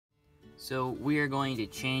So we are going to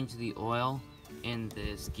change the oil in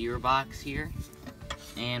this gearbox here.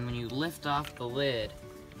 And when you lift off the lid,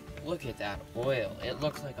 look at that oil. It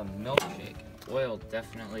looks like a milkshake. Oil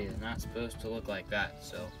definitely is not supposed to look like that.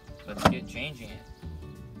 So let's get changing it.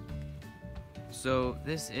 So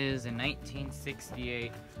this is a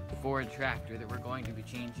 1968 Ford tractor that we're going to be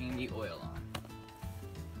changing the oil on.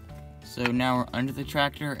 So now we're under the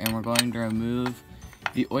tractor and we're going to remove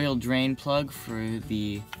the oil drain plug for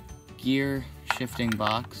the gear shifting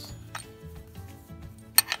box.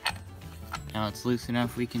 Now it's loose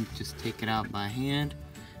enough we can just take it out by hand.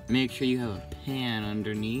 Make sure you have a pan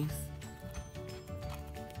underneath.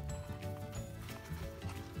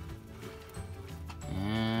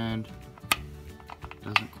 And it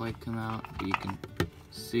doesn't quite come out, but you can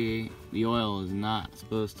see the oil is not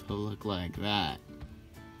supposed to look like that.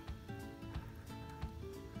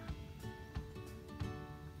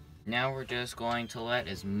 Now we're just going to let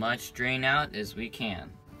as much drain out as we can.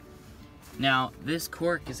 Now this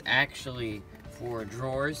cork is actually for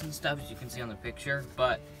drawers and stuff, as you can see on the picture,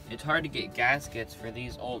 but it's hard to get gaskets for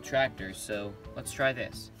these old tractors, so let's try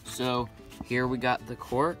this. So here we got the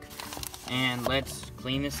cork, and let's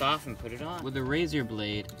clean this off and put it on. With a razor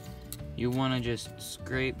blade, you want to just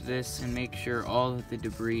scrape this and make sure all of the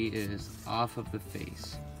debris is off of the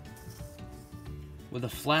face. With a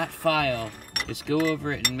flat file, just go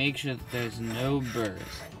over it and make sure that there's no burrs.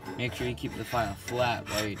 Make sure you keep the file flat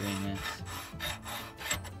while you're doing this.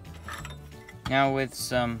 Now with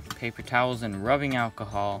some paper towels and rubbing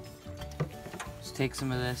alcohol, just take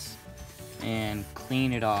some of this and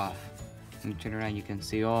clean it off. When you turn around, you can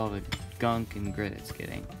see all the gunk and grit it's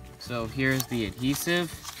getting. So here's the adhesive,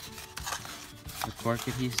 the cork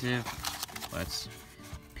adhesive. Let's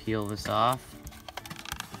peel this off.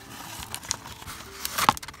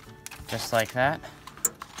 Just like that,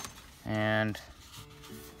 and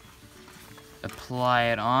apply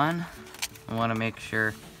it on. I want to make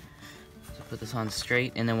sure to put this on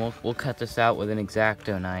straight, and then we'll cut this out with an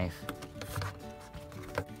X-Acto knife.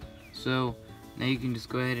 So now you can just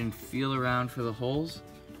go ahead and feel around for the holes.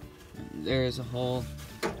 There's a hole,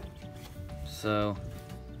 so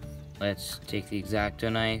let's take the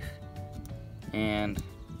X-Acto knife and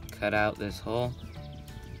cut out this hole.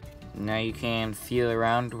 Now you can feel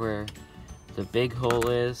around where the big hole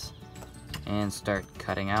is and start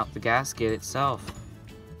cutting out the gasket itself.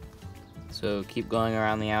 So keep going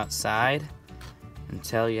around the outside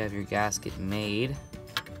until you have your gasket made.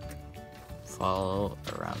 Follow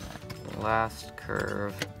around that last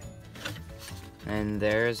curve. And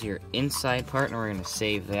there's your inside part, and we're going to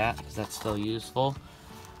save that because that's still useful.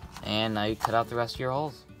 And now you cut out the rest of your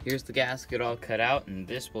holes. Here's the gasket all cut out, and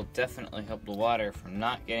this will definitely help the water from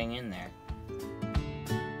not getting in there.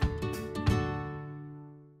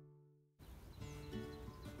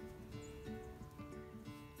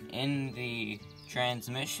 In the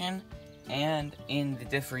transmission and in the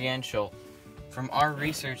differential, from our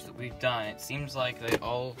research that we've done, it seems like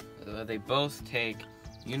they both take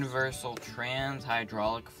universal trans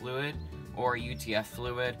hydraulic fluid or UTF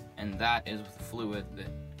fluid, and that is the fluid that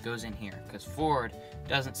goes in here, because Ford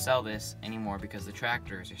doesn't sell this anymore because the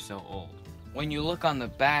tractors are so old. When you look on the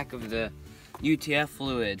back of the UTF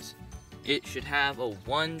fluids, it should have a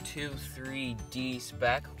 123D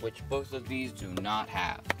spec, which both of these do not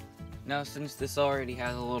have. Now, since this already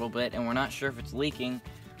has a little bit and we're not sure if it's leaking,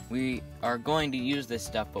 we are going to use this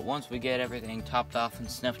stuff, but once we get everything topped off and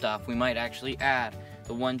sniffed off, we might actually add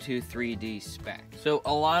the 123D spec. So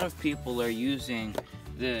a lot of people are using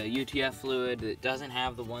the UTF fluid that doesn't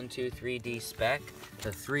have the 123D spec,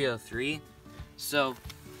 the 303. So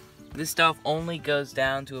this stuff only goes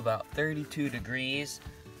down to about 32 degrees,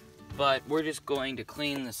 but we're just going to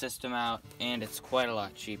clean the system out, and it's quite a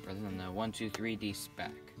lot cheaper than the 123D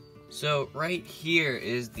spec. So right here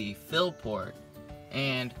is the fill port,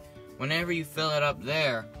 and whenever you fill it up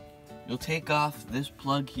there, you'll take off this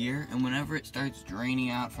plug here, and whenever it starts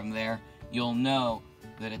draining out from there, you'll know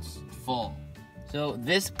that it's full. So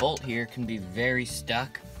this bolt here can be very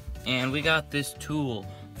stuck, and we got this tool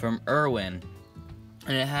from Irwin,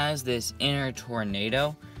 and it has this inner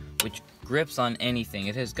tornado which grips on anything.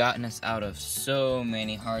 It has gotten us out of so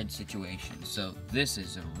many hard situations, so this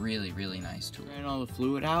is a really, really nice tool. Drain all the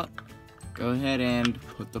fluid out, go ahead and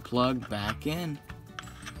put the plug back in.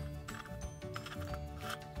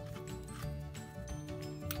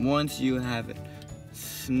 Once you have it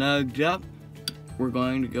snugged up, we're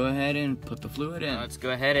going to go ahead and put the fluid in. Let's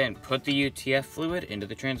go ahead and put the UTF fluid into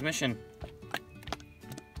the transmission.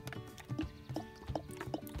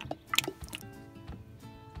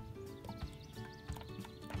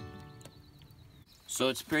 So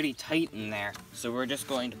it's pretty tight in there. So we're just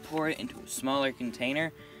going to pour it into a smaller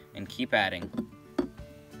container and keep adding.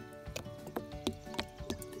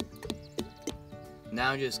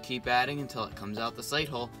 Now just keep adding until it comes out the sight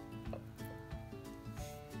hole.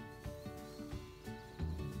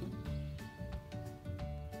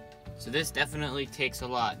 So this definitely takes a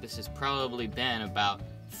lot. This has probably been about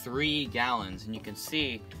 3 gallons, and you can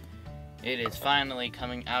see it is finally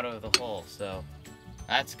coming out of the hole, so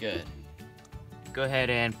that's good. Go ahead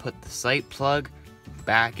and put the sight plug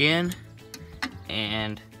back in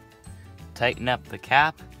and tighten up the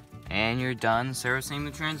cap, and you're done servicing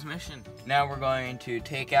the transmission. Now we're going to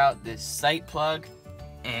take out this sight plug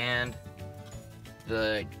and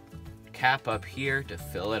the cap up here to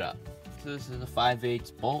fill it up. So this is a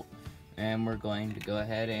 5/8 bolt, and we're going to go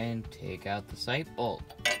ahead and take out the sight bolt.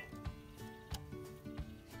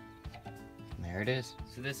 There it is.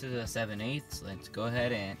 So this is a 7/8. Let's go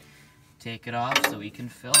ahead and take it off so we can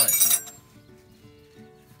fill it.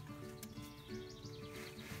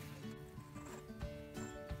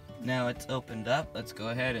 Now it's opened up, let's go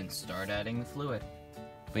ahead and start adding the fluid.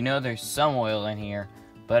 We know there's some oil in here,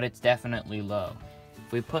 but it's definitely low.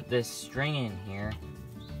 If we put this string in here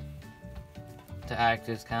to act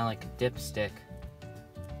as kind of like a dipstick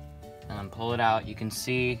and then pull it out, you can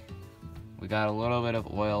see we got a little bit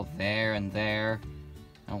of oil there and there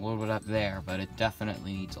and a little bit up there, but it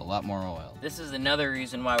definitely needs a lot more oil. This is another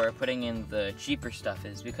reason why we're putting in the cheaper stuff,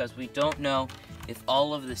 is because we don't know if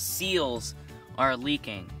all of the seals are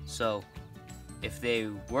leaking. So if they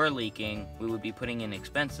were leaking, we would be putting in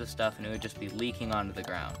expensive stuff and it would just be leaking onto the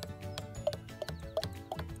ground.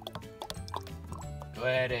 Go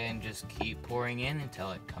ahead and just keep pouring in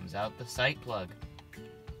until it comes out the sight plug.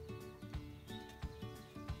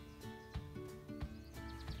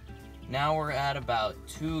 Now we're at about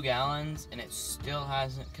 2 gallons and it still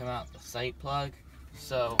hasn't come out the sight plug,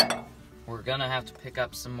 so we're gonna have to pick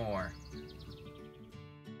up some more.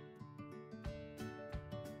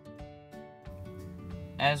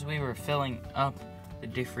 As we were filling up the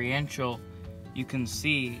differential, you can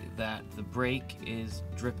see that the brake is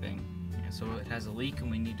dripping. So it has a leak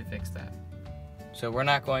and we need to fix that. So we're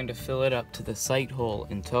not going to fill it up to the sight hole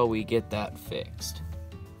until we get that fixed.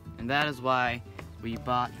 And that is why we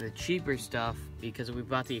bought the cheaper stuff, because if we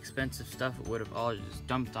bought the expensive stuff, it would have all just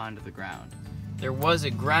dumped onto the ground. There was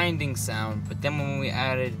a grinding sound, but then when we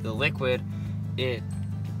added the liquid, it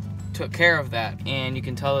took care of that. And you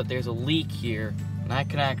can tell that there's a leak here. And I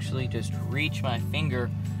can actually just reach my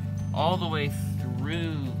finger all the way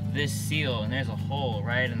through this seal, and there's a hole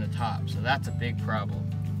right in the top, so that's a big problem.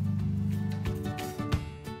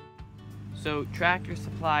 So Tractor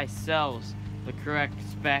Supply sells the correct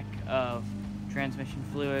spec of transmission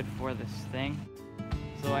fluid for this thing.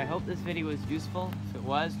 So I hope this video was useful. If it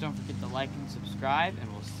was, don't forget to like and subscribe, and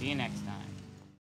we'll see you next time.